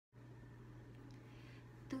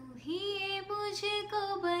तू ही ये मुझको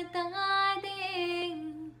बता दे,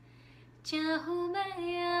 चाहूँ मैं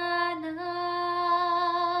या ना।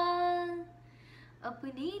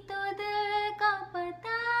 अपनी तो दिल का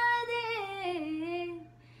पता दे,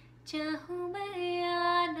 चाहूँ मैं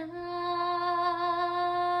या ना।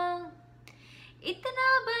 इतना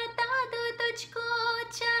बता दो तुझको,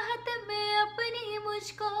 चाहत में अपनी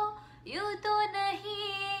मुझको यूं तो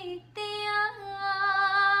नहीं तैयार।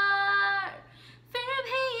 फिर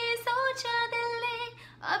भी ये सोचा दिल ने,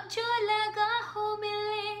 अब जो लगा हो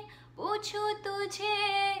मिलने, पूछूं तुझे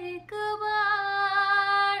एक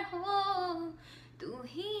बार हो। तू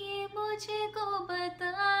ही ये मुझको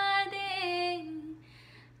बता दे,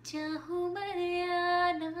 चाहूँ मैं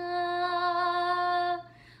या ना।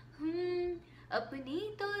 अपनी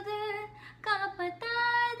तो दिल का बता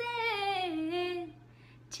दे,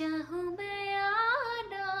 चाहूँ मैं या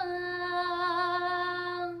ना।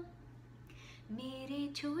 मेरे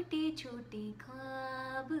छोटे छोटे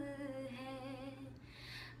ख्वाब हैं,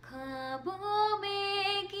 ख्वाबों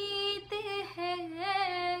में गीत है,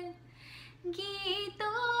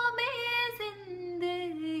 गीतों में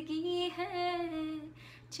जिंदगी है,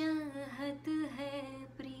 चाहत है,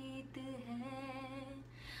 प्रीत है।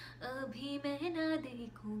 अभी मैं ना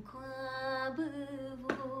देखूं ख्वाब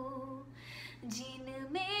वो,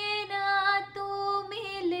 जिनमें ना तू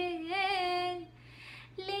मिले।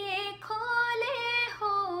 ले खोले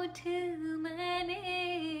होठ मैंने,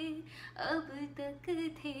 अब तक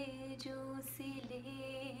थे जो सिले।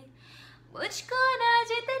 मुझको ना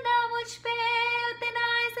जितना मुझ पे, उतना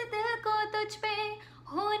इस दिल को तुझ पे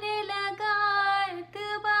होने लगा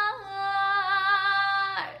एतबार।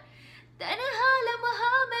 तन्हा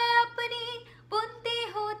लम्हा मैं अपनी बुनती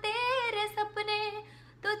हूँ तेरे सपने,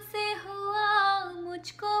 तुझसे हुआ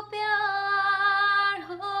मुझको प्यार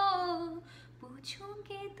हो।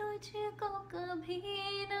 पूछूंगी तुझको कभी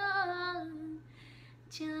ना,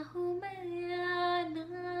 चाहूँ मैं या ना।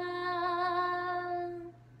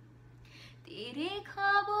 तेरे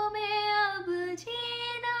ख्वाबों में अब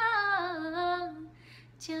जीना,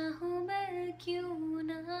 चाहूँ मैं क्यों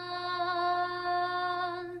ना।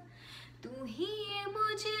 तू ही ये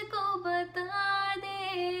मुझको बता दे,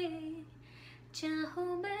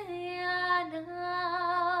 चाहूँ मैं या ना।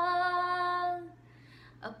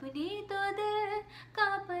 अपनी तो दिल का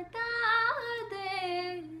बता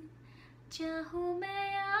दे, चाहूँ